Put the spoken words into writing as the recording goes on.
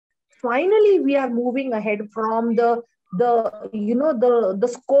finally we are moving ahead from the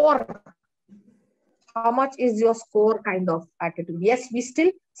score. How much is your score kind of attitude? Yes, we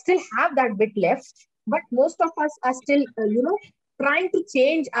still have that bit left, but most of us are still trying to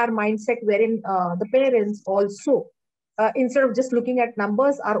change our mindset, wherein the parents also, instead of just looking at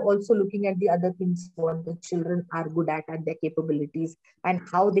numbers, are also looking at the other things what the children are good at and their capabilities, and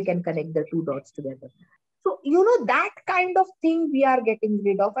how they can connect the two dots together. So, that kind of thing we are getting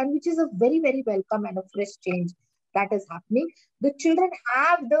rid of, and which is a very, very welcome and a fresh change that is happening. The children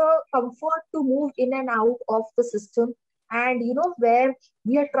have the comfort to move in and out of the system, and, where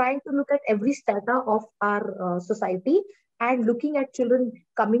we are trying to look at every strata of our society, and looking at children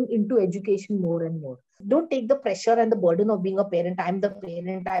coming into education more and more. Don't take the pressure and the burden of being a parent. I'm the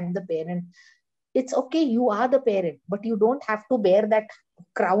parent, I'm the parent. It's okay, you are the parent, but you don't have to bear that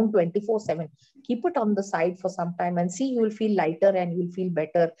crown 24/7. Keep it on the side for some time and see, you will feel lighter and you will feel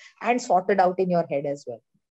better and sorted out in your head as well.